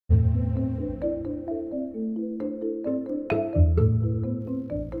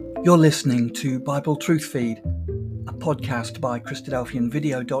You're listening to Bible Truth Feed, a podcast by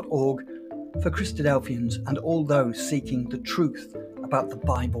Christadelphianvideo.org for Christadelphians and all those seeking the truth about the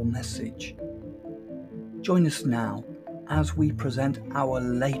Bible message. Join us now as we present our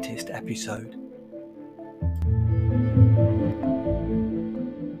latest episode.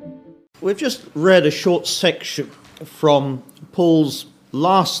 We've just read a short section from Paul's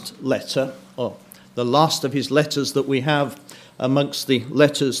last letter, or the last of his letters that we have amongst the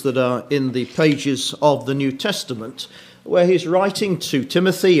letters that are in the pages of the New Testament, where he's writing to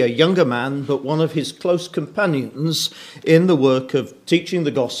Timothy, a younger man, but one of his close companions in the work of teaching the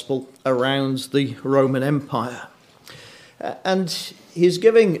gospel around the Roman Empire. And he's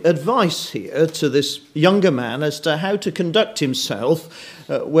giving advice here to this younger man as to how to conduct himself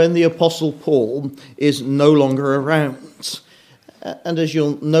when the Apostle Paul is no longer around. And as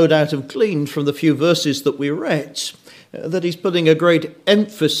you'll no doubt have gleaned from the few verses that we read, that he's putting a great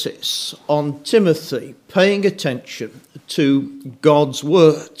emphasis on Timothy paying attention to God's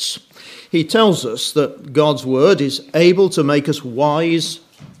words. He tells us that God's word is able to make us wise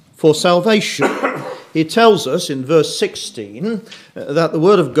for salvation. He tells us in verse 16 that the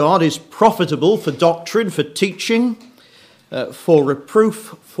word of God is profitable for doctrine, for teaching, for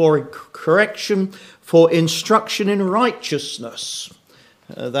reproof, for correction, for instruction in righteousness,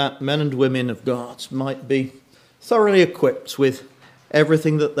 that men and women of God might be thoroughly equipped with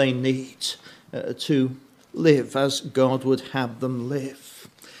everything that they need to live as God would have them live.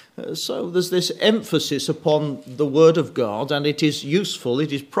 So there's this emphasis upon the word of God, and it is useful,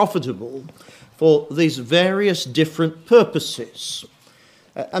 it is profitable for these various different purposes.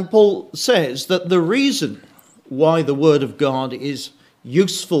 And Paul says that the reason why the word of God is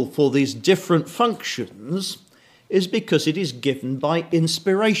useful for these different functions is because it is given by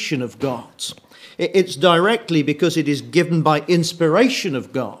inspiration of God. It's directly because it is given by inspiration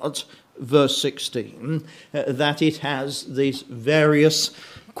of God, verse 16, that it has these various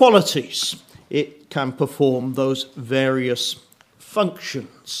qualities. It can perform those various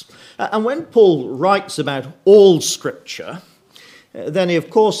functions. And when Paul writes about all Scripture, then he of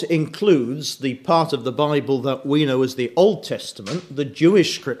course includes the part of the Bible that we know as the Old Testament, the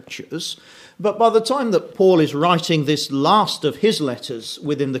Jewish Scriptures. But by the time that Paul is writing this last of his letters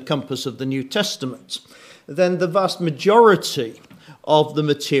within the compass of the New Testament, then the vast majority of the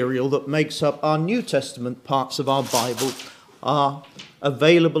material that makes up our New Testament parts of our Bible are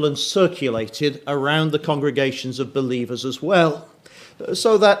available and circulated around the congregations of believers as well.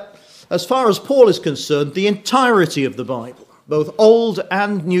 So that, as far as Paul is concerned, the entirety of the Bible, both Old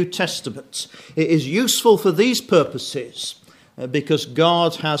and New Testament, is useful for these purposes because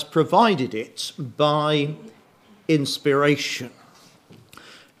God has provided it by inspiration.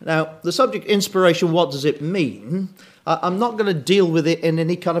 Now, the subject inspiration, what does it mean? I'm not going to deal with it in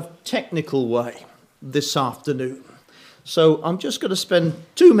any kind of technical way this afternoon. So I'm just going to spend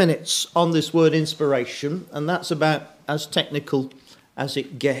 2 minutes on this word inspiration, and that's about as technical as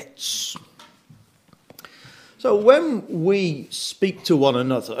it gets. So when we speak to one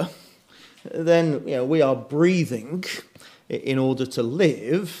another, then we are breathing in order to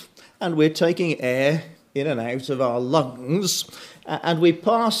live, and we're taking air in and out of our lungs, and we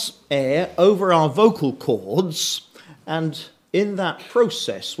pass air over our vocal cords, and in that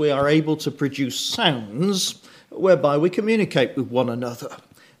process we are able to produce sounds whereby we communicate with one another,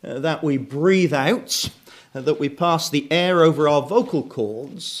 that we breathe out, that we pass the air over our vocal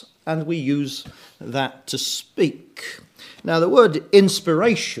cords, and we use that to speak. Now, the word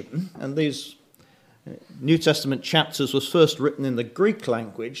inspiration, and these New Testament chapters was first written in the Greek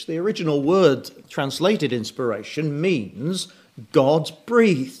language. The original word translated inspiration means God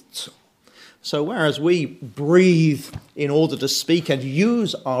breathed. So whereas we breathe in order to speak and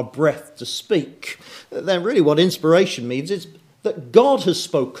use our breath to speak, then really what inspiration means is that God has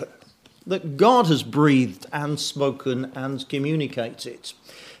spoken, that God has breathed and spoken and communicated.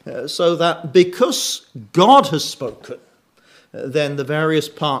 So that because God has spoken, then the various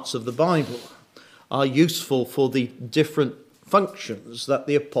parts of the Bible are useful for the different functions that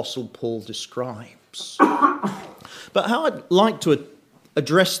the Apostle Paul describes. But how I'd like to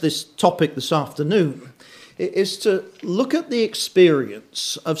address this topic this afternoon is to look at the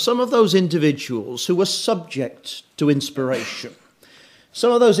experience of some of those individuals who were subject to inspiration.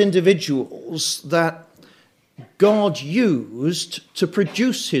 Some of those individuals that God used to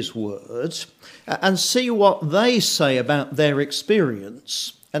produce his word, and see what they say about their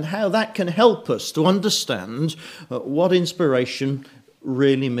experience and how that can help us to understand what inspiration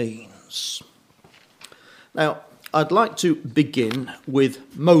really means. Now, I'd like to begin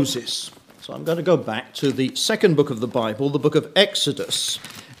with Moses. So I'm going to go back to the second book of the Bible, the book of Exodus,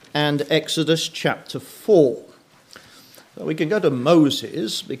 and Exodus chapter 4. So we can go to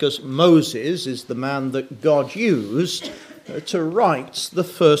Moses, because Moses is the man that God used to write the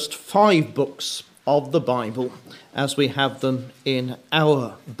first 5 books of the Bible as we have them in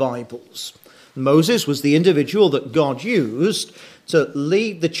our Bibles. Moses was the individual that God used to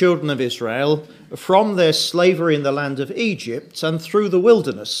lead the children of Israel from their slavery in the land of Egypt and through the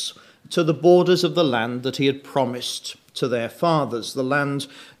wilderness to the borders of the land that he had promised to their fathers, the land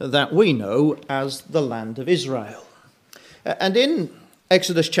that we know as the land of Israel. And in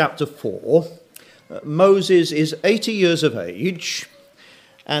Exodus chapter 4, Moses is 80 years of age,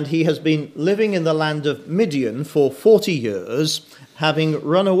 and he has been living in the land of Midian for 40 years, having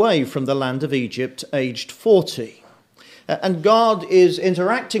run away from the land of Egypt aged 40. And God is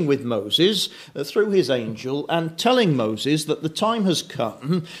interacting with Moses through his angel and telling Moses that the time has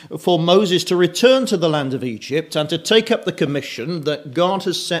come for Moses to return to the land of Egypt and to take up the commission that God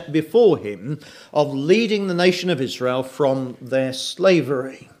has set before him of leading the nation of Israel from their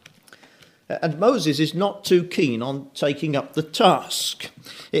slavery. And Moses is not too keen on taking up the task.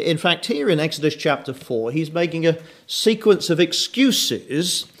 In fact, here in Exodus chapter 4, he's making a sequence of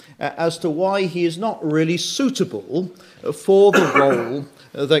excuses as to why he is not really suitable for the role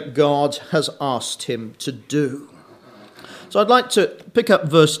that God has asked him to do. So I'd like to pick up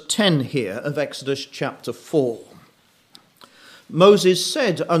verse 10 here of Exodus chapter 4. Moses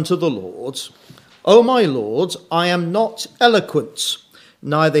said unto the Lord, O my Lord, I am not eloquent,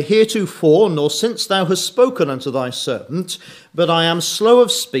 neither heretofore nor since thou hast spoken unto thy servant, but I am slow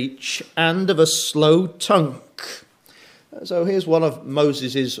of speech and of a slow tongue. So here's one of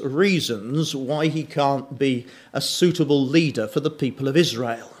Moses' reasons why he can't be a suitable leader for the people of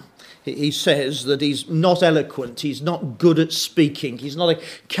Israel. He says that he's not eloquent, he's not good at speaking, he's not a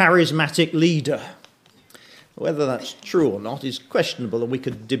charismatic leader. Whether that's true or not is questionable, and we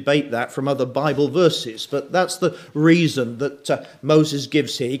could debate that from other Bible verses, but that's the reason that Moses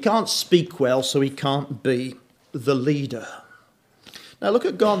gives here. He can't speak well, so he can't be the leader. Now look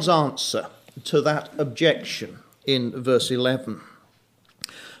at God's answer to that objection in verse 11.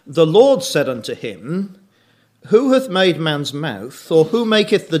 The Lord said unto him, Who hath made man's mouth, or who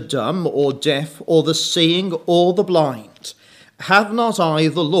maketh the dumb, or deaf, or the seeing, or the blind? Have not I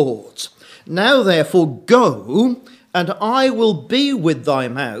the Lord? Now therefore go, and I will be with thy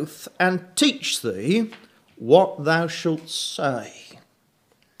mouth, and teach thee what thou shalt say.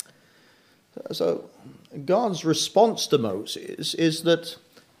 So God's response to Moses is that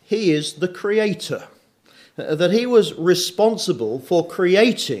he is the creator, that he was responsible for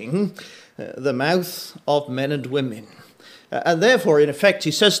creating the mouth of men and women. And therefore, in effect,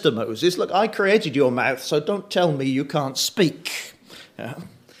 he says to Moses, look, I created your mouth, so don't tell me you can't speak.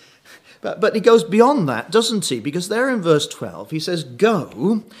 But he goes beyond that, doesn't he? Because there in verse 12, he says,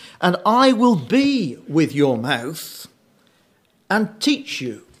 Go, and I will be with your mouth and teach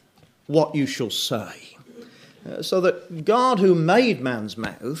you what you shall say. So that God, who made man's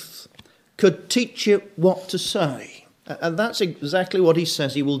mouth, could teach you what to say. And that's exactly what he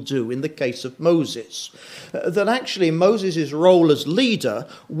says he will do in the case of Moses. That actually Moses' role as leader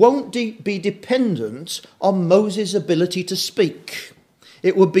won't be dependent on Moses' ability to speak.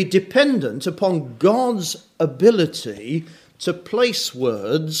 It would be dependent upon God's ability to place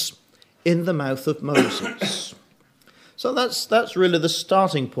words in the mouth of Moses. So that's really the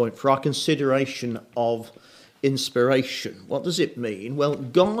starting point for our consideration of inspiration. What does it mean? Well,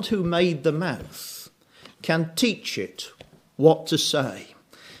 God who made the mouth can teach it what to say.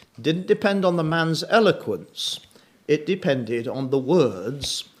 It didn't depend on the man's eloquence. It depended on the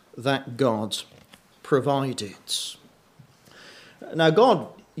words that God provided. Now, God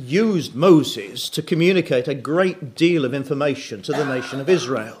used Moses to communicate a great deal of information to the nation of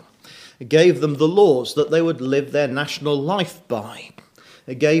Israel. He gave them the laws that they would live their national life by.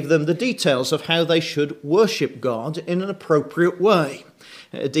 He gave them the details of how they should worship God in an appropriate way.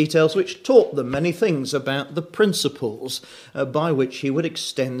 Details which taught them many things about the principles by which he would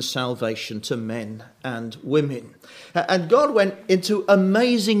extend salvation to men and women. And God went into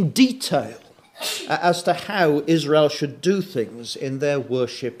amazing detail as to how Israel should do things in their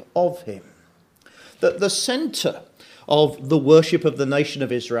worship of him. The centre of the worship of the nation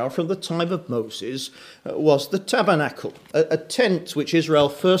of Israel from the time of Moses was the tabernacle, a tent which Israel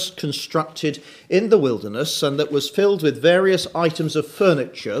first constructed in the wilderness and that was filled with various items of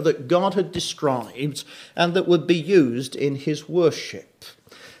furniture that God had described and that would be used in his worship.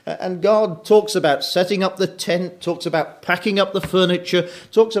 And God talks about setting up the tent, talks about packing up the furniture,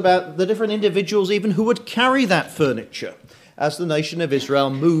 talks about the different individuals even who would carry that furniture as the nation of Israel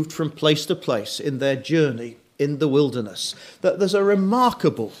moved from place to place in their journey in the wilderness. That there's a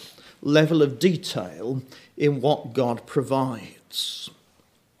remarkable level of detail in what God provides.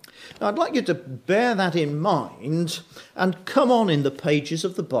 Now, I'd like you to bear that in mind and come on in the pages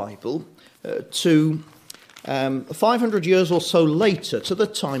of the Bible to 500 years or so later, to the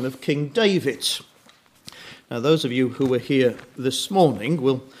time of King David. Now, those of you who were here this morning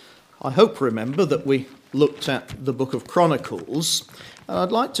will, I hope, remember that we looked at the book of Chronicles. And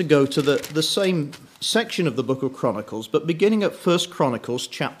I'd like to go to the same section of the book of Chronicles, but beginning at 1 Chronicles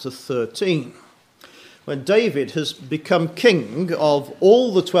chapter 13. When David has become king of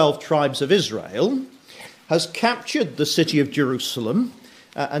all the 12 tribes of Israel, has captured the city of Jerusalem,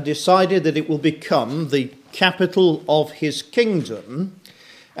 and decided that it will become the capital of his kingdom,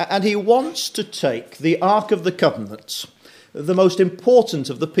 and he wants to take the Ark of the Covenant, the most important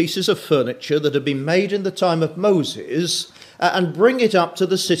of the pieces of furniture that had been made in the time of Moses, and bring it up to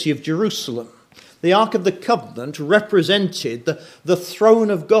the city of Jerusalem. The Ark of the Covenant represented the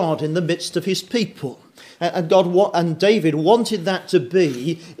throne of God in the midst of his people. And David wanted that to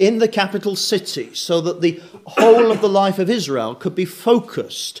be in the capital city so that the whole of the life of Israel could be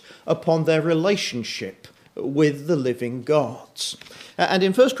focused upon their relationship with the living God. And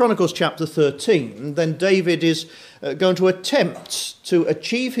in 1 Chronicles chapter 13, then David is going to attempt to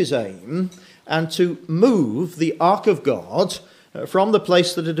achieve his aim and to move the Ark of God from the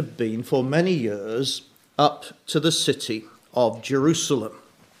place that it had been for many years up to the city of Jerusalem.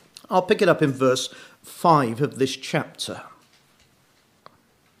 I'll pick it up in verse 5 of this chapter.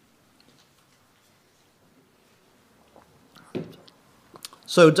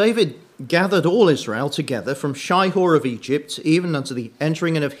 So David gathered all Israel together from Shihor of Egypt, even unto the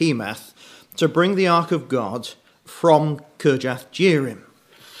entering in of Hemath, to bring the ark of God from Kirjath-jearim.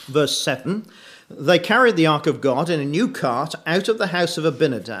 Verse 7, they carried the ark of God in a new cart out of the house of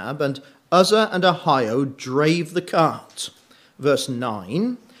Abinadab, and Uzzah and Ahio drave the cart. Verse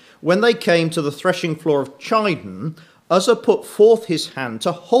 9, when they came to the threshing floor of Chidon, Uzzah put forth his hand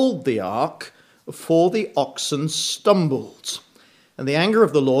to hold the ark, for the oxen stumbled. And the anger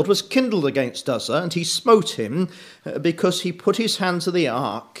of the Lord was kindled against Uzzah, and he smote him, because he put his hand to the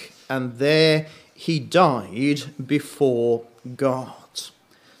ark, and there he died before God.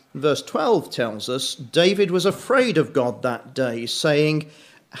 Verse 12 tells us, David was afraid of God that day, saying,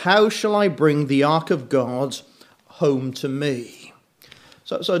 how shall I bring the ark of God home to me?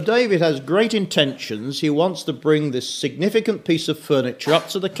 So David has great intentions. He wants to bring this significant piece of furniture up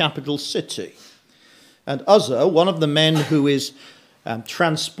to the capital city. And Uzzah, one of the men who is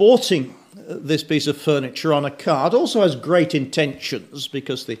transporting this piece of furniture on a cart, also has great intentions,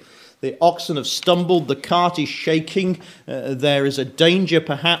 because the oxen have stumbled, the cart is shaking, there is a danger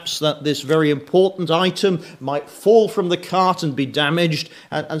perhaps that this very important item might fall from the cart and be damaged,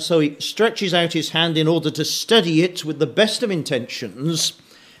 and so he stretches out his hand in order to steady it with the best of intentions,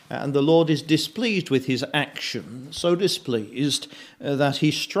 and the Lord is displeased with his action, so displeased that he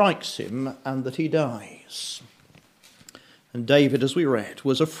strikes him and that he dies. And David, as we read,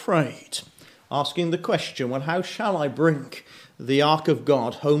 was afraid, asking the question, well, how shall I bring the ark of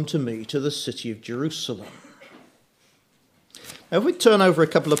God home to me, to the city of Jerusalem? Now, if we turn over a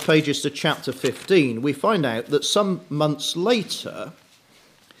couple of pages to chapter 15, we find out that some months later,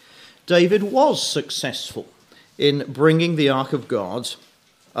 David was successful in bringing the ark of God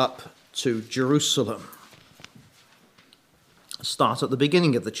up to Jerusalem. I'll start at the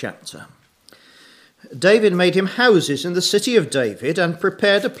beginning of the chapter. David made him houses in the city of David, and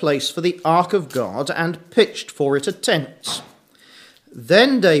prepared a place for the ark of God, and pitched for it a tent.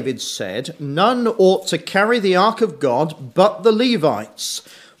 Then David said, none ought to carry the ark of God but the Levites,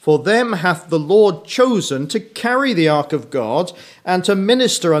 for them hath the Lord chosen to carry the ark of God, and to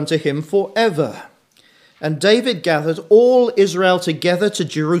minister unto him for ever. And David gathered all Israel together to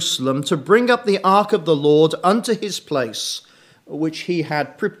Jerusalem, to bring up the ark of the Lord unto his place, which he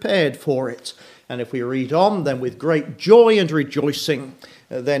had prepared for it. And if we read on, then with great joy and rejoicing,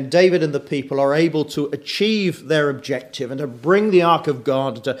 then David and the people are able to achieve their objective and to bring the ark of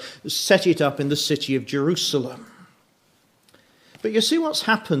God, to set it up in the city of Jerusalem. But you see, what's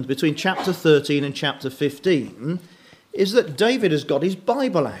happened between chapter 13 and chapter 15 is that David has got his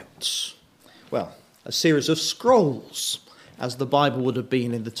Bible out. Well, a series of scrolls, as the Bible would have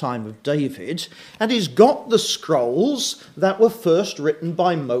been in the time of David, and he's got the scrolls that were first written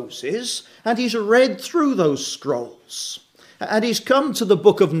by Moses, and he's read through those scrolls. And he's come to the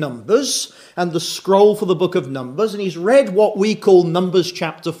book of Numbers, and the scroll for the book of Numbers, and he's read what we call Numbers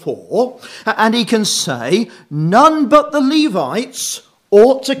chapter 4, and he can say, none but the Levites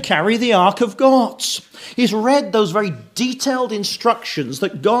ought to carry the ark of God. He's read those very detailed instructions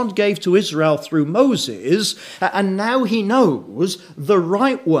that God gave to Israel through Moses, and now he knows the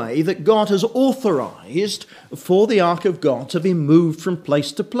right way that God has authorized for the ark of God to be moved from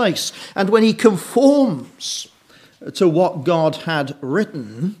place to place. And when he conforms to what God had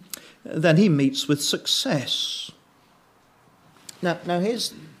written, then he meets with success. Now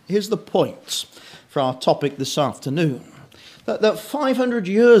here's the point for our topic this afternoon. That 500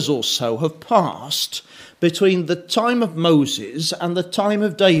 years or so have passed between the time of Moses and the time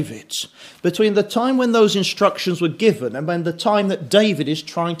of David, between the time when those instructions were given and when the time that David is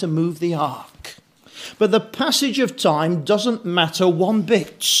trying to move the ark. But the passage of time doesn't matter one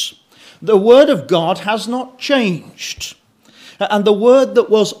bit. The word of God has not changed. And the word that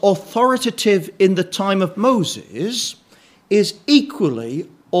was authoritative in the time of Moses is equally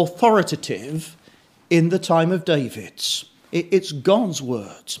authoritative in the time of David. It's God's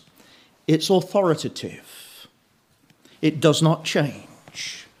word. It's authoritative. It does not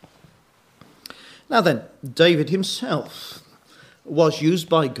change. Now then, David himself was used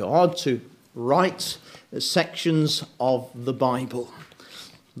by God to write sections of the Bible.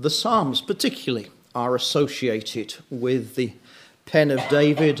 The Psalms particularly are associated with the pen of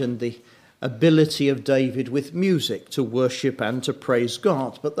David and the ability of David with music to worship and to praise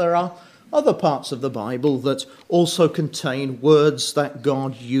God. But there are other parts of the Bible that also contain words that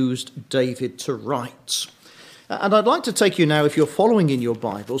God used David to write. And I'd like to take you now, if you're following in your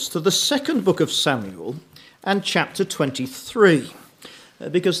Bibles, to the second book of Samuel and chapter 23.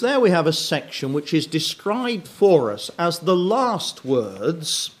 Because there we have a section which is described for us as the last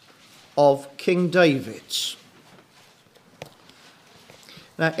words of King David.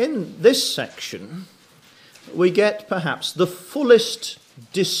 Now, in this section, we get perhaps the fullest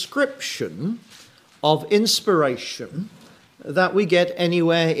description of inspiration that we get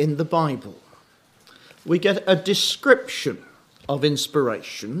anywhere in the Bible. We get a description of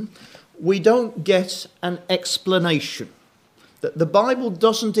inspiration. We don't get an explanation. That the Bible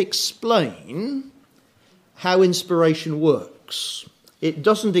doesn't explain how inspiration works. It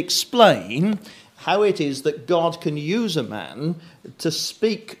doesn't explain how it is that God can use a man to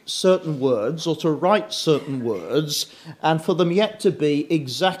speak certain words or to write certain words and for them yet to be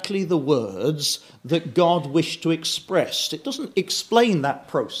exactly the words that God wished to express. It doesn't explain that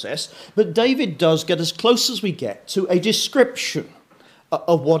process, but David does get as close as we get to a description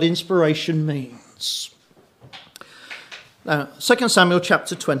of what inspiration means. Now, 2 Samuel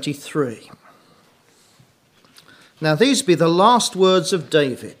chapter 23. Now these be the last words of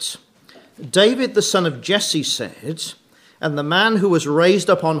David. David the son of Jesse said, and the man who was raised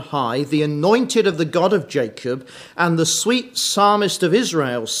up on high, the anointed of the God of Jacob, and the sweet psalmist of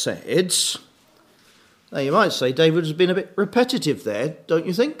Israel said. Now you might say David has been a bit repetitive there, don't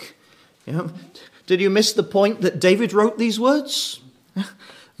you think? Did you miss the point that David wrote these words?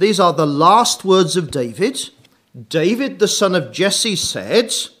 These are the last words of David. David the son of Jesse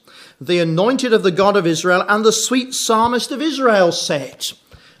said, the anointed of the God of Israel, and the sweet psalmist of Israel said.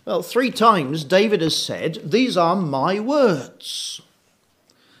 Well, 3 times David has said, these are my words.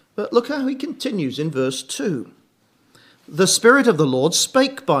 But look how he continues in verse 2. The Spirit of the Lord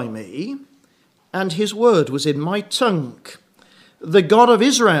spake by me, and his word was in my tongue. The God of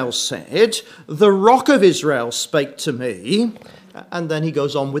Israel said, the Rock of Israel spake to me. And then he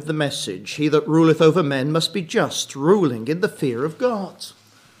goes on with the message. He that ruleth over men must be just, ruling in the fear of God.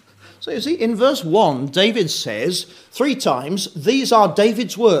 So you see, in verse 1, David says 3 times, these are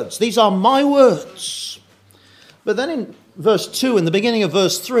David's words. These are my words. But then in verse 2, in the beginning of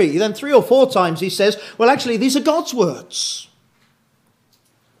verse 3, then 3 or 4 times he says, well, actually, these are God's words.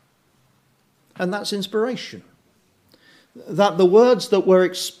 And that's inspiration. That the words that were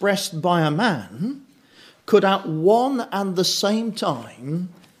expressed by a man could at one and the same time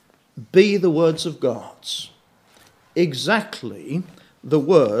be the words of God. Exactly the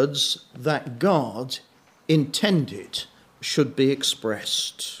words that God intended should be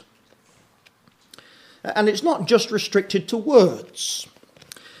expressed. And it's not just restricted to words.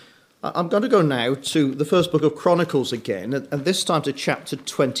 I'm going to go now to the first book of Chronicles again, and this time to chapter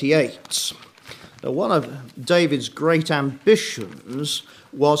 28. Now, one of David's great ambitions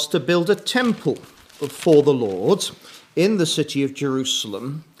was to build a temple for the Lord in the city of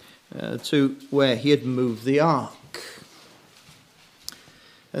Jerusalem, to where he had moved the ark.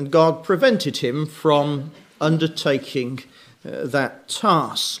 And God prevented him from undertaking that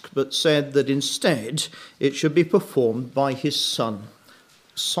task, but said that instead it should be performed by his son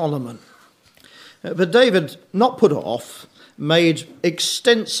Solomon. But David, not put off, made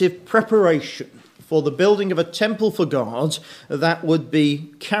extensive preparation for the building of a temple for God that would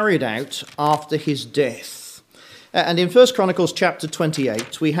be carried out after his death. And in 1 Chronicles chapter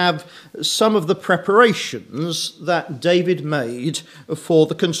 28, we have some of the preparations that David made for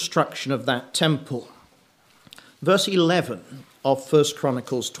the construction of that temple. Verse 11 of 1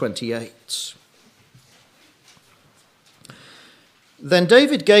 Chronicles 28. Then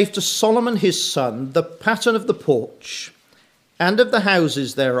David gave to Solomon his son the pattern of the porch, and of the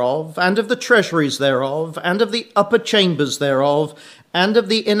houses thereof, and of the treasuries thereof, and of the upper chambers thereof, and of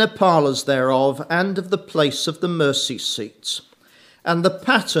the inner parlours thereof, and of the place of the mercy seat, and the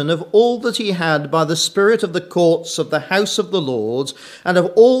pattern of all that he had by the spirit of the courts of the house of the Lord, and of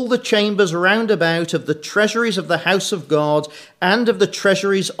all the chambers round about, of the treasuries of the house of God, and of the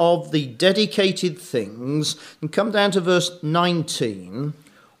treasuries of the dedicated things. And come down to verse 19.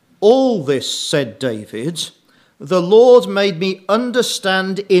 All this, said David, the Lord made me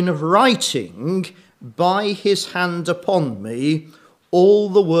understand in writing by his hand upon me all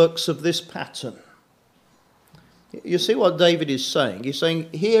the works of this pattern. You see what David is saying? He's saying,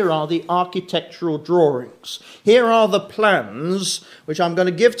 here are the architectural drawings. Here are the plans which I'm going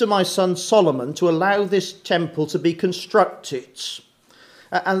to give to my son Solomon to allow this temple to be constructed.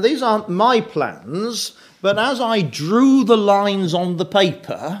 And these aren't my plans, but as I drew the lines on the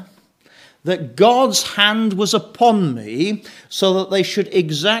paper, that God's hand was upon me so that they should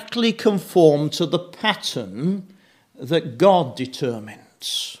exactly conform to the pattern that God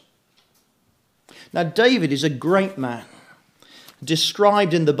determines. Now, David is a great man,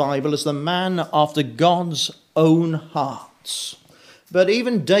 described in the Bible as the man after God's own heart. But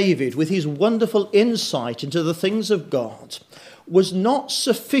even David, with his wonderful insight into the things of God, was not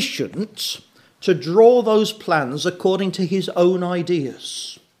sufficient to draw those plans according to his own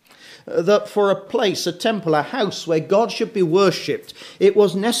ideas. That for a place, a temple, a house where God should be worshipped, it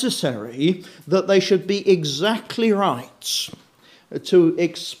was necessary that they should be exactly right to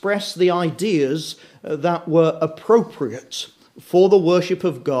express the ideas that were appropriate for the worship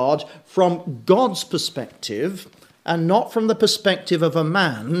of God from God's perspective and not from the perspective of a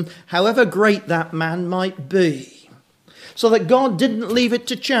man, however great that man might be. So that God didn't leave it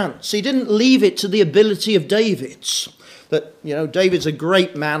to chance. He didn't leave it to the ability of David. That, David's a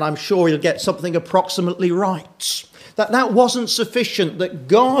great man, I'm sure he'll get something approximately right. That wasn't sufficient, that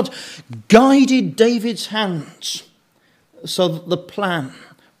God guided David's hands so that the plan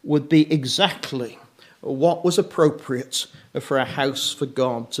would be exactly what was appropriate for a house for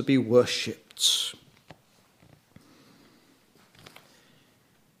God to be worshipped.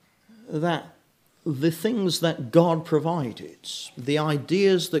 That the things that God provided, the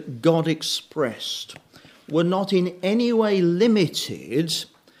ideas that God expressed, were not in any way limited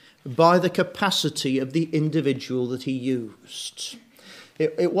by the capacity of the individual that he used.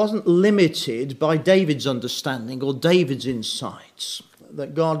 It wasn't limited by David's understanding or David's insights,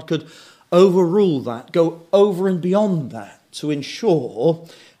 that God could overrule that, go over and beyond that to ensure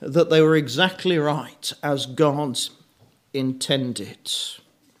that they were exactly right as God intended.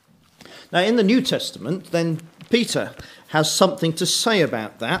 Now, in the New Testament, then Peter has something to say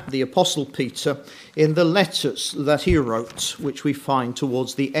about that, the Apostle Peter, in the letters that he wrote, which we find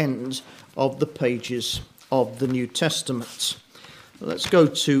towards the end of the pages of the New Testament. Let's go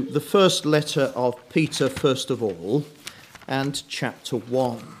to the first letter of Peter, first of all, and chapter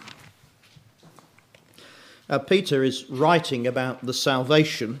 1. Peter is writing about the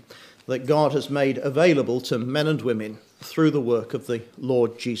salvation that God has made available to men and women through the work of the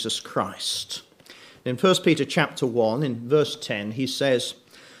Lord Jesus Christ. In 1 Peter chapter 1, in verse 10, he says,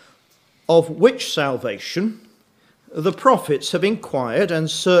 "Of which salvation the prophets have inquired and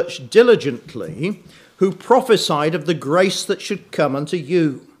searched diligently, who prophesied of the grace that should come unto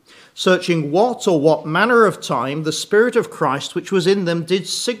you, searching what manner of time the Spirit of Christ which was in them did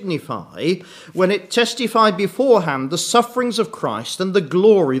signify, when it testified beforehand the sufferings of Christ and the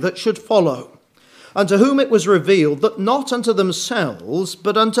glory that should follow. Unto whom it was revealed that not unto themselves,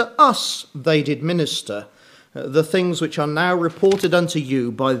 but unto us they did minister, the things which are now reported unto you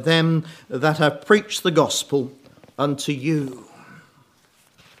by them that have preached the gospel unto you."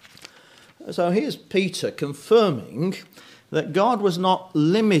 So here's Peter confirming that God was not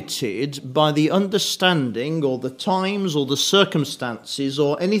limited by the understanding or the times or the circumstances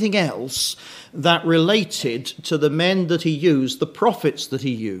or anything else that related to the men that he used, the prophets that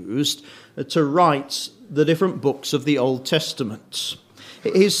he used, to write the different books of the Old Testament.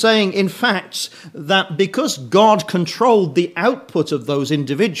 He's saying, in fact, that because God controlled the output of those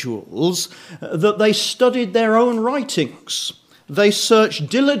individuals, that they studied their own writings. They searched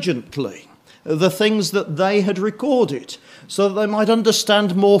diligently the things that they had recorded, so that they might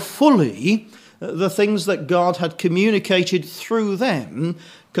understand more fully the things that God had communicated through them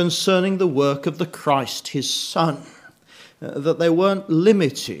concerning the work of the Christ, his Son. That they weren't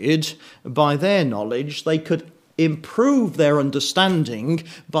limited by their knowledge. They could improve their understanding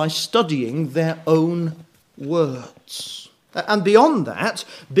by studying their own words. And beyond that,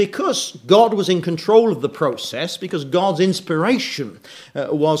 because God was in control of the process, because God's inspiration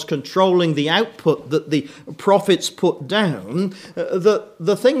was controlling the output that the prophets put down,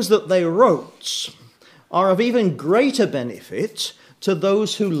 the things that they wrote are of even greater benefit to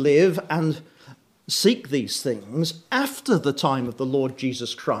those who live and seek these things after the time of the Lord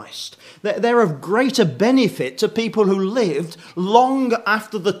Jesus Christ. They're of greater benefit to people who lived long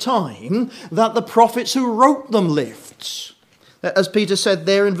after the time that the prophets who wrote them lived. As Peter said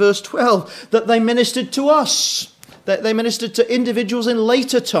there in verse 12, that they ministered to us. That they ministered to individuals in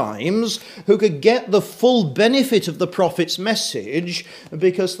later times who could get the full benefit of the prophet's message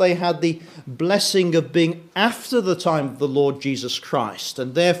because they had the blessing of being after the time of the Lord Jesus Christ,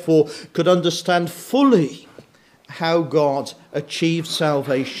 and therefore could understand fully how God achieved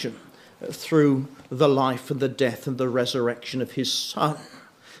salvation through the life and the death and the resurrection of his Son.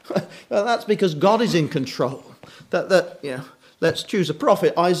 Well, that's because God is in control. Let's choose a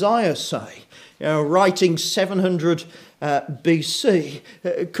prophet, Isaiah, say, writing 700 BC,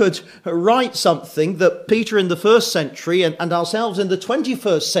 could write something that Peter in the first century and ourselves in the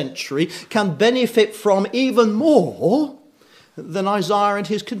 21st century can benefit from even more than Isaiah and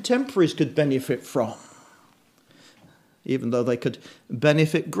his contemporaries could benefit from, even though they could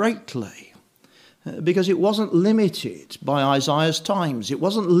benefit greatly. Because it wasn't limited by Isaiah's times. It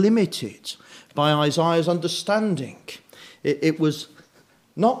wasn't limited by Isaiah's understanding. It was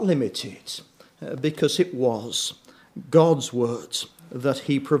not limited because it was God's words that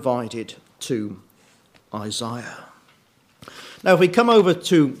he provided to Isaiah. Now, if we come over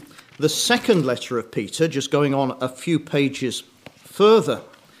to the second letter of Peter, just going on a few pages further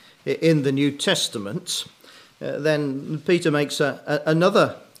in the New Testament, then Peter makes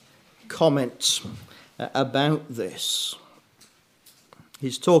another comment about this.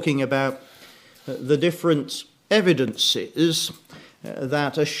 He's talking about the different evidences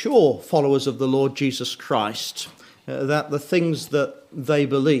that assure followers of the Lord Jesus Christ that the things that they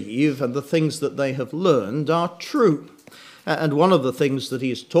believe and the things that they have learned are true. And one of the things that he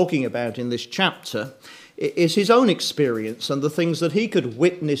is talking about in this chapter is his own experience and the things that he could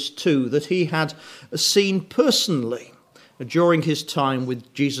witness to, that he had seen personally during his time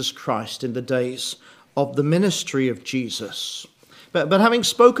with Jesus Christ in the days of the ministry of Jesus. But having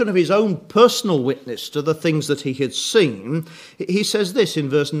spoken of his own personal witness to the things that he had seen, he says this in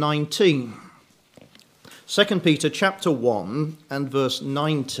verse 19. 2 Peter chapter 1 and verse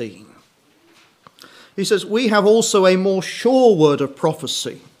 19. He says, "We have also a more sure word of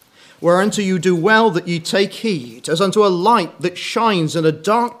prophecy, whereunto you do well that ye take heed, as unto a light that shines in a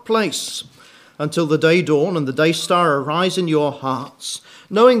dark place, until the day dawn and the day star arise in your hearts,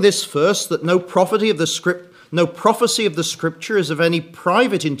 knowing this first, that no prophecy of the Scripture is of any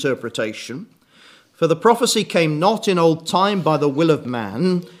private interpretation. For the prophecy came not in old time by the will of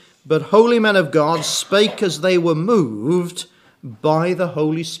man, but holy men of God spake as they were moved by the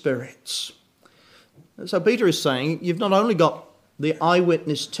Holy Spirit." So Peter is saying, you've not only got the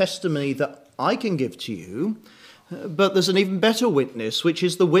eyewitness testimony that I can give to you, but there's an even better witness, which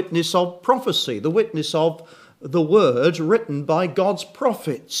is the witness of prophecy, the witness of the word written by God's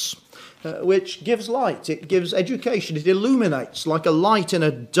prophets, which gives light, it gives education, it illuminates like a light in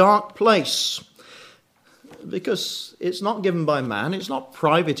a dark place. Because it's not given by man, it's not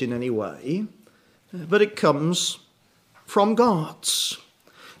private in any way, but it comes from God.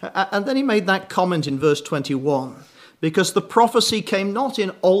 And then he made that comment in verse 21, because the prophecy came not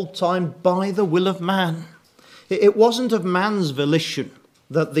in old time by the will of man. It wasn't of man's volition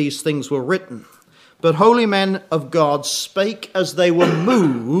that these things were written, but holy men of God spake as they were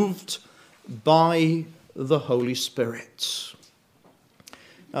moved by the Holy Spirit.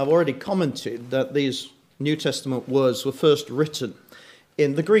 I've already commented that these New Testament words were first written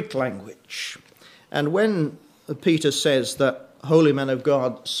in the Greek language. And when Peter says that holy men of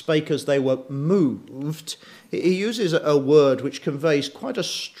God spake as they were moved, he uses a word which conveys quite a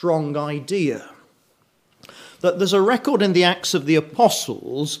strong idea. That there's a record in the Acts of the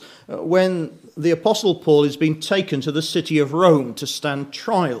Apostles when the Apostle Paul is being taken to the city of Rome to stand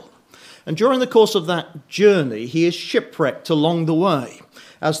trial. And during the course of that journey, he is shipwrecked along the way,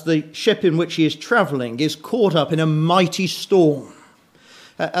 as the ship in which he is travelling is caught up in a mighty storm.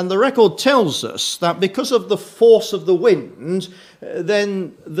 And the record tells us that because of the force of the wind,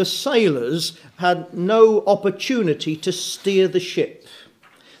 then the sailors had no opportunity to steer the ship.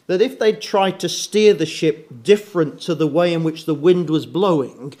 that if they'd tried to steer the ship different to the way in which the wind was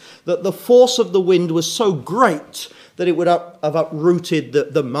blowing, that the force of the wind was so great that it would have uprooted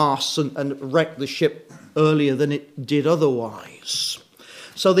the masts and wrecked the ship earlier than it did otherwise.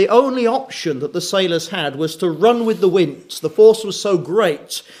 So the only option that the sailors had was to run with the wind. The force was so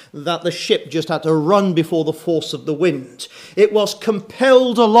great that the ship just had to run before the force of the wind. It was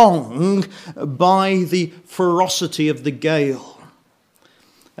compelled along by the ferocity of the gale.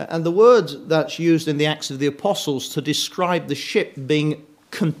 And the word that's used in the Acts of the Apostles to describe the ship being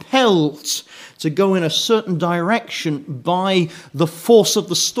compelled to go in a certain direction by the force of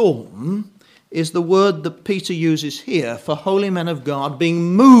the storm is the word that Peter uses here for holy men of God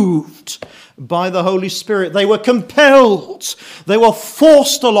being moved by the Holy Spirit. They were compelled. They were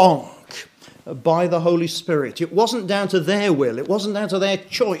forced along by the Holy Spirit. It wasn't down to their will. It wasn't down to their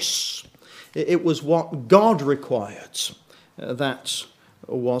choice. It was what God required that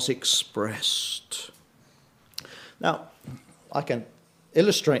was expressed. Now, I can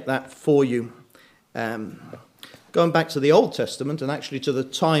illustrate that for you going back to the Old Testament and actually to the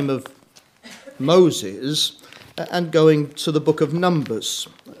time of Moses, and going to the book of Numbers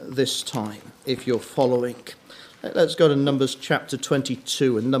this time, if you're following. Let's go to Numbers chapter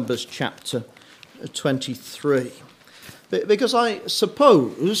 22 and Numbers chapter 23. Because I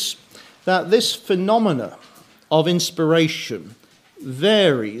suppose that this phenomena of inspiration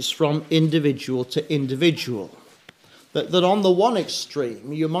varies from individual to individual. That on the one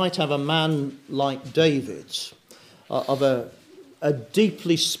extreme, you might have a man like David, of a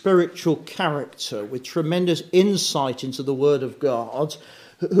deeply spiritual character with tremendous insight into the Word of God,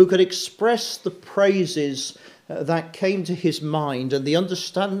 who could express the praises that came to his mind and the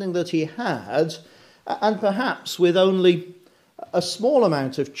understanding that he had, and perhaps with only a small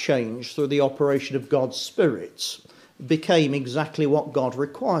amount of change through the operation of God's Spirit, became exactly what God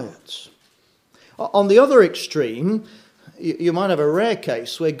required. On the other extreme, you might have a rare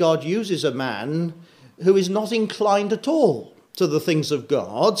case where God uses a man who is not inclined at all to the things of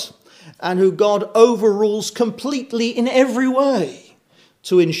God, and who God overrules completely in every way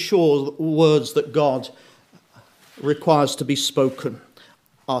to ensure that words that God requires to be spoken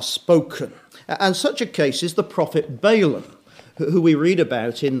are spoken. And such a case is the prophet Balaam, who we read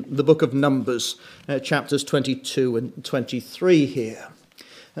about in the book of Numbers, chapters 22 and 23 here.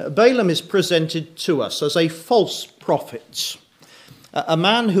 Balaam is presented to us as a false prophet, a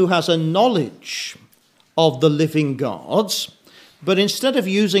man who has a knowledge of the living God, but instead of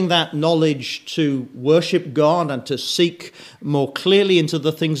using that knowledge to worship God and to seek more clearly into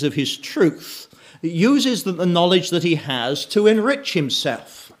the things of his truth, uses the knowledge that he has to enrich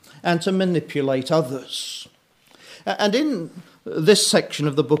himself and to manipulate others. And in this section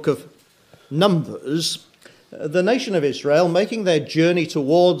of the book of Numbers, the nation of Israel, making their journey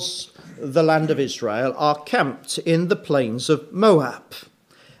towards the land of Israel, are camped in the plains of Moab.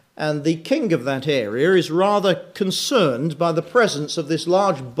 And the king of that area is rather concerned by the presence of this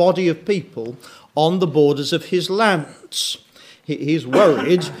large body of people on the borders of his lands. He's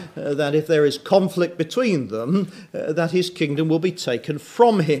worried that if there is conflict between them, that his kingdom will be taken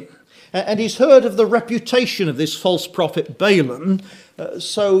from him. And he's heard of the reputation of this false prophet Balaam,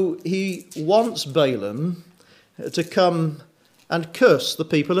 so he wants Balaam to come and curse the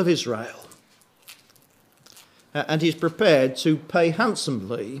people of Israel. And he's prepared to pay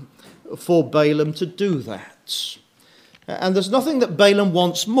handsomely for Balaam to do that. And there's nothing that Balaam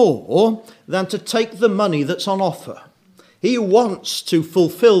wants more than to take the money that's on offer. He wants to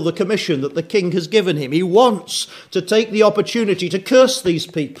fulfill the commission that the king has given him. He wants to take the opportunity to curse these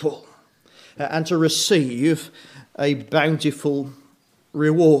people and to receive a bountiful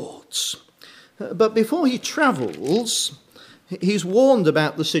reward. But before he travels, he's warned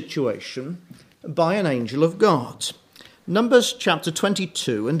about the situation by an angel of God. Numbers chapter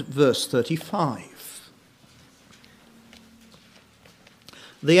 22 and verse 35.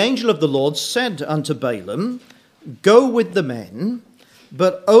 The angel of the Lord said unto Balaam, Go with the men,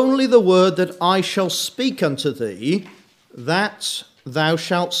 but only the word that I shall speak unto thee, that thou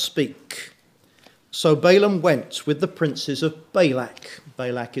shalt speak. So Balaam went with the princes of Balak.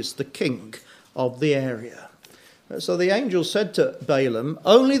 Balak is the king of the area. So the angel said to Balaam,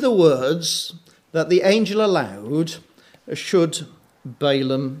 only the words that the angel allowed should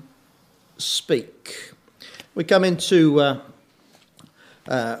Balaam speak. We come into,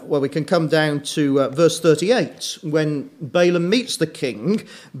 we can come down to verse 38. When Balaam meets the king,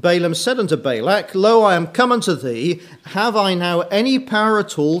 Balaam said unto Balak, Lo, I am come unto thee. Have I now any power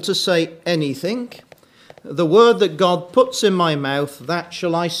at all to say anything? The word that God puts in my mouth, that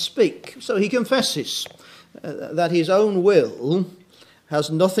shall I speak. So he confesses that his own will has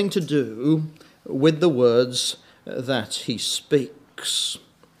nothing to do with the words that he speaks.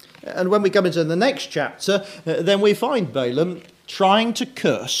 And when we come into the next chapter, then we find Balaam trying to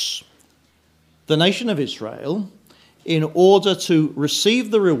curse the nation of Israel in order to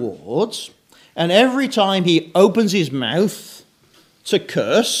receive the rewards. And every time he opens his mouth to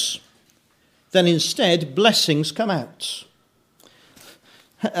curse, then instead blessings come out.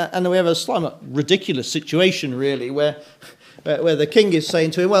 And we have a slightly ridiculous situation, really, where the king is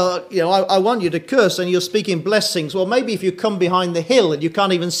saying to him, well, I want you to curse, and you're speaking blessings. Well, maybe if you come behind the hill and you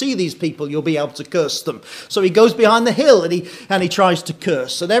can't even see these people, you'll be able to curse them. So he goes behind the hill and he tries to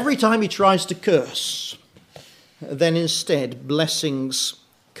curse. And every time he tries to curse, then instead blessings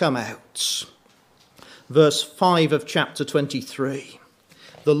come out. Verse 5 of chapter 23.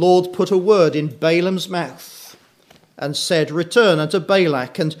 The Lord put a word in Balaam's mouth, and said, return unto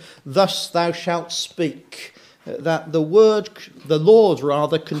Balak, and thus thou shalt speak. That the Lord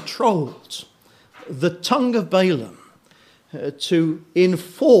controlled the tongue of Balaam to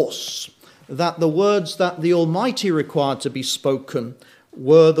enforce that the words that the Almighty required to be spoken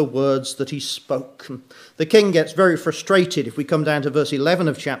were the words that he spoke. The king gets very frustrated if we come down to verse 11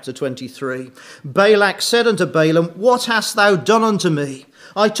 of chapter 23. Balak said unto Balaam, what hast thou done unto me?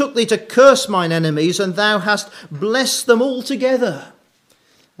 I took thee to curse mine enemies, and thou hast blessed them altogether.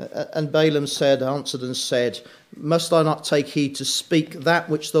 And Balaam answered and said, must I not take heed to speak that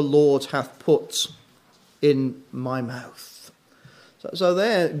which the Lord hath put in my mouth? So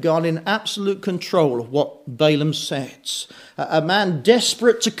there, God in absolute control of what Balaam says. A man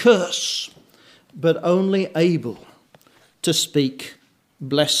desperate to curse, but only able to speak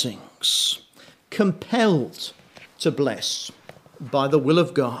blessings. Compelled to bless by the will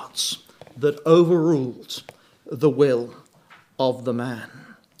of God that overruled the will of the man.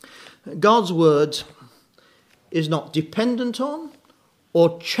 God's word is not dependent on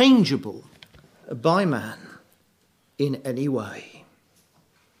or changeable by man in any way.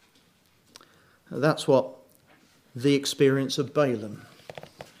 That's what the experience of Balaam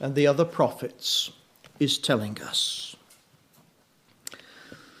and the other prophets is telling us.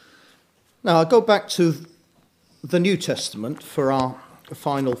 Now I'll go back to the New Testament for our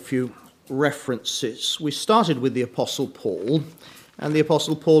final few references. We started with the Apostle Paul, and the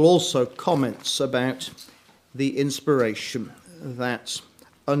Apostle Paul also comments about the inspiration that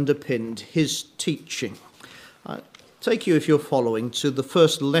underpinned his teaching. I take you, if you're following, to the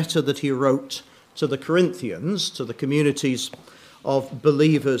first letter that he wrote to the Corinthians, to the communities of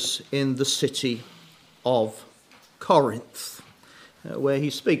believers in the city of Corinth, where he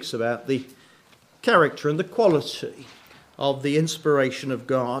speaks about the character and the quality of the inspiration of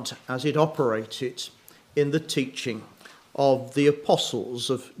God as it operated in the teaching of the apostles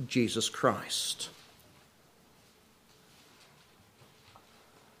of Jesus Christ.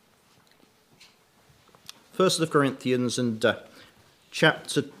 First of Corinthians and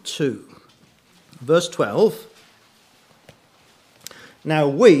chapter 2, verse 12. Now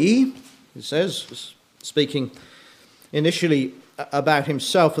we, he says, speaking initially about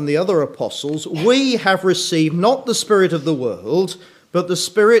himself and the other apostles, we have received not the spirit of the world, but the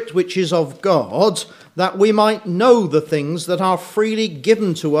Spirit which is of God, that we might know the things that are freely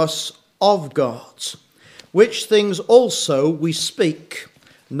given to us of God, which things also we speak,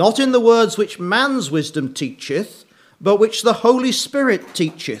 not in the words which man's wisdom teacheth, but which the Holy Spirit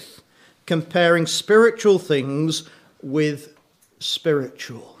teacheth, comparing spiritual things with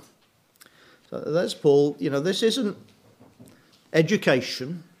spiritual. So that's Paul. This isn't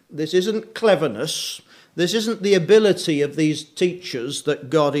education. This isn't cleverness. This isn't the ability of these teachers that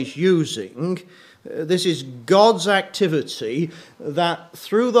God is using. This is God's activity that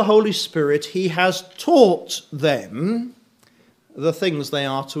through the Holy Spirit he has taught them the things they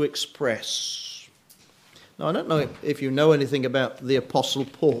are to express. Now, I don't know if you know anything about the Apostle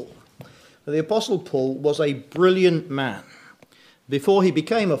Paul. The Apostle Paul was a brilliant man. Before he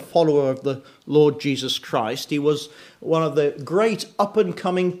became a follower of the Lord Jesus Christ, he was one of the great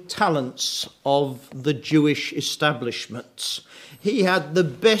up-and-coming talents of the Jewish establishment. He had the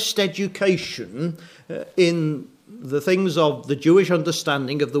best education in the things of the Jewish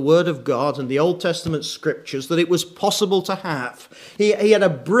understanding of the Word of God and the Old Testament scriptures that it was possible to have. He had a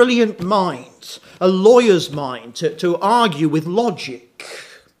brilliant mind, a lawyer's mind, to argue with logic.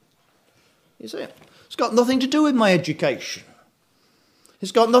 You see, it's got nothing to do with my education.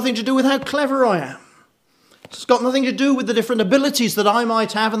 It's got nothing to do with how clever I am. It's got nothing to do with the different abilities that I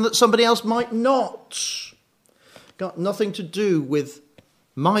might have and that somebody else might not. It's got nothing to do with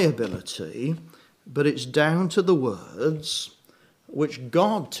my ability, but it's down to the words which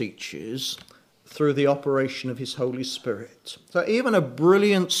God teaches through the operation of his Holy Spirit. So even a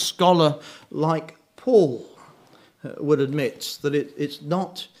brilliant scholar like Paul would admit that it's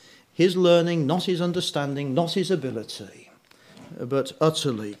not his learning, not his understanding, not his ability, but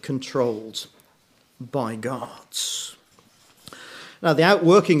utterly controlled by God's. Now, the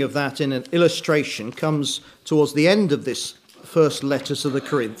outworking of that in an illustration comes towards the end of this first letter to the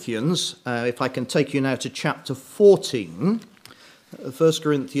Corinthians. If I can take you now to chapter 14, 1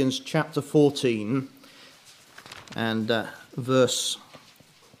 Corinthians chapter 14 and verse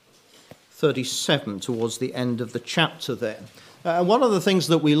 37, towards the end of the chapter there. One of the things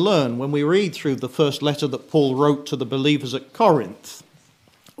that we learn when we read through the first letter that Paul wrote to the believers at Corinth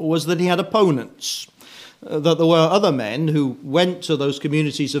was that he had opponents, that there were other men who went to those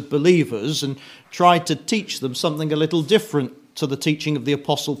communities of believers and tried to teach them something a little different to the teaching of the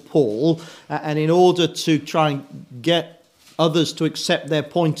Apostle Paul, and in order to try and get others to accept their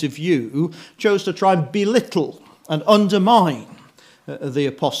point of view, chose to try and belittle and undermine the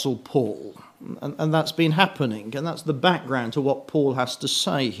Apostle Paul. And that's been happening, and that's the background to what Paul has to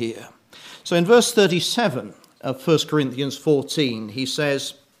say here. So in verse 37 of 1 Corinthians 14, he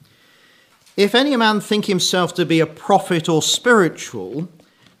says, "If any man think himself to be a prophet or spiritual,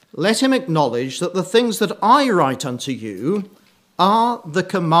 let him acknowledge that the things that I write unto you are the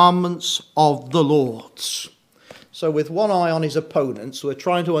commandments of the Lord." So with one eye on his opponents who are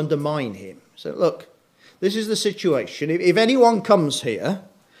trying to undermine him, so look, this is the situation. If anyone comes here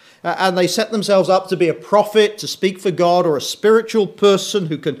and they set themselves up to be a prophet, to speak for God, or a spiritual person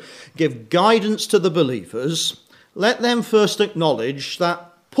who can give guidance to the believers, let them first acknowledge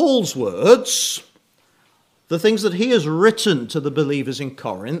that Paul's words, the things that he has written to the believers in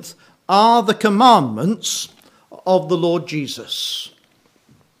Corinth, are the commandments of the Lord Jesus.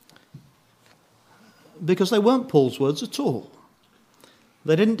 Because they weren't Paul's words at all.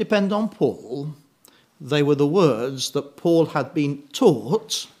 They didn't depend on Paul. They were the words that Paul had been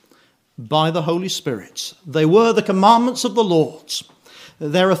taught by the Holy Spirit. They were the commandments of the Lord.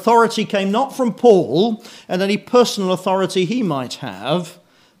 Their authority came not from Paul and any personal authority he might have,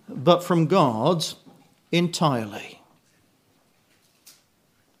 but from God entirely.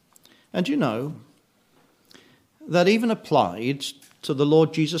 And you know, that even applied to the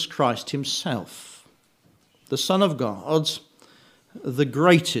Lord Jesus Christ himself, the Son of God, the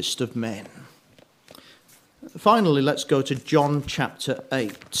greatest of men. Finally, let's go to John chapter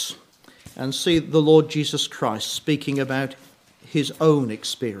 8 and see the Lord Jesus Christ speaking about his own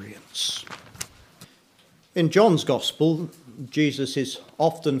experience. In John's Gospel, Jesus is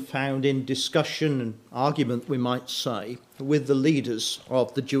often found in discussion and argument, we might say, with the leaders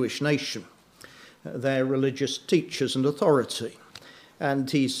of the Jewish nation, their religious teachers and authority. And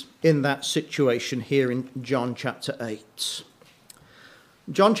he's in that situation here in John chapter 8.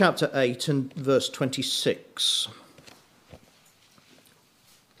 John chapter 8 and verse 26.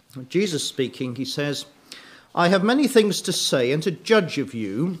 Jesus speaking, he says, "I have many things to say and to judge of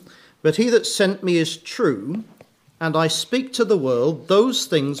you, but he that sent me is true, and I speak to the world those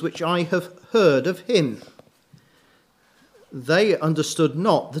things which I have heard of him." They understood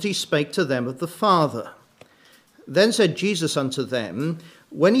not that he spake to them of the Father. Then said Jesus unto them,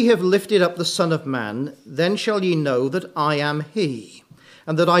 "When ye have lifted up the Son of Man, then shall ye know that I am he,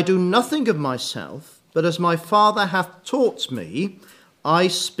 and that I do nothing of myself, but as my Father hath taught me, I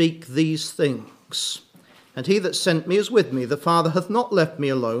speak these things. And he that sent me is with me. The Father hath not left me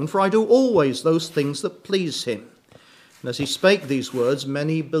alone, for I do always those things that please him." And as he spake these words,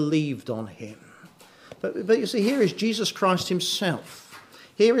 many believed on him. But you see, here is Jesus Christ himself.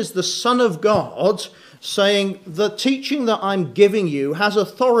 Here is the Son of God saying, the teaching that I'm giving you has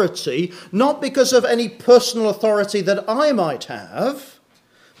authority, not because of any personal authority that I might have,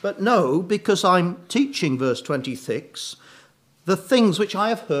 but no, because I'm teaching, verse 26, the things which I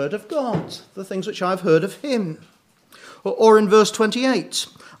have heard of God, the things which I have heard of him. Or in verse 28,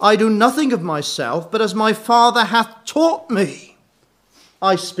 "I do nothing of myself, but as my Father hath taught me,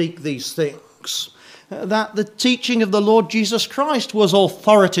 I speak these things." That the teaching of the Lord Jesus Christ was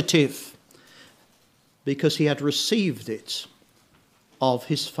authoritative because he had received it of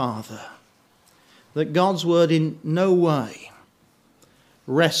his Father. That God's word in no way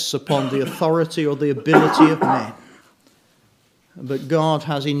rests upon the authority or the ability of men. But God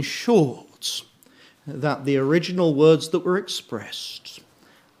has ensured that the original words that were expressed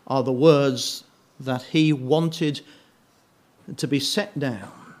are the words that he wanted to be set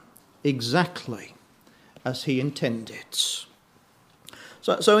down exactly as he intended.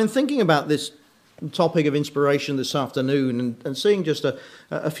 So in thinking about this topic of inspiration this afternoon and seeing just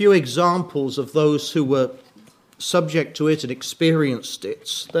a few examples of those who were subject to it and experienced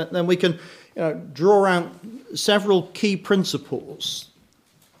it, then we can draw out several key principles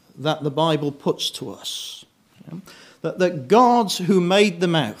that the Bible puts to us. That God, who made the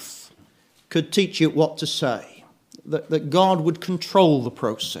mouth, could teach it what to say. That God would control the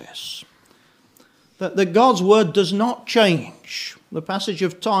process. That God's word does not change. The passage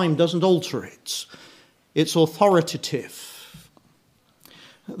of time doesn't alter it. It's authoritative.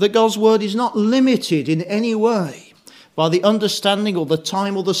 That God's word is not limited in any way by the understanding or the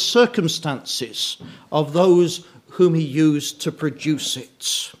time or the circumstances of those whom he used to produce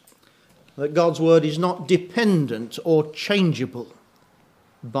it. That God's word is not dependent or changeable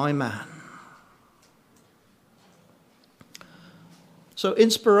by man. So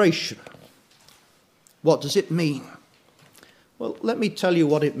inspiration, what does it mean? Well, let me tell you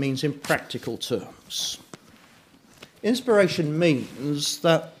what it means in practical terms. Inspiration means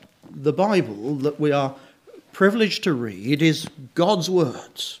that the Bible that we are privileged to read is God's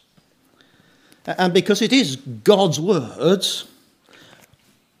words. And because it is God's words,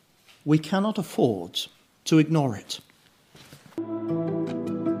 we cannot afford to ignore it.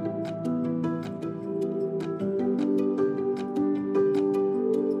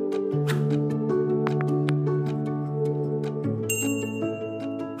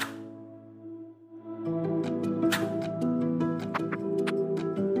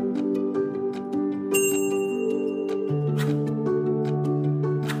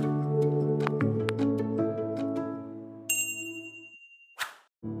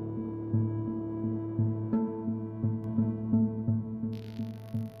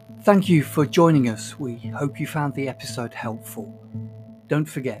 Thank you for joining us. We hope you found the episode helpful. Don't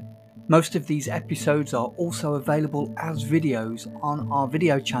forget, most of these episodes are also available as videos on our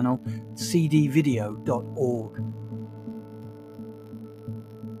video channel, cdvideo.org.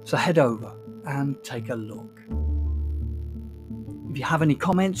 So head over and take a look. If you have any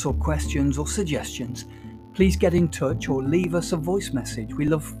comments or questions or suggestions, please get in touch or leave us a voice message. We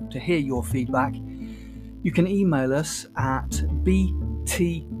love to hear your feedback. You can email us at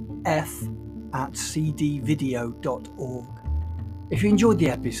btf@cdvideo.org. If you enjoyed the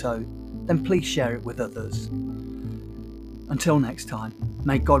episode, then please share it with others. Until next time,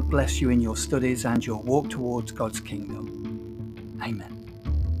 may God bless you in your studies and your walk towards God's kingdom. Amen.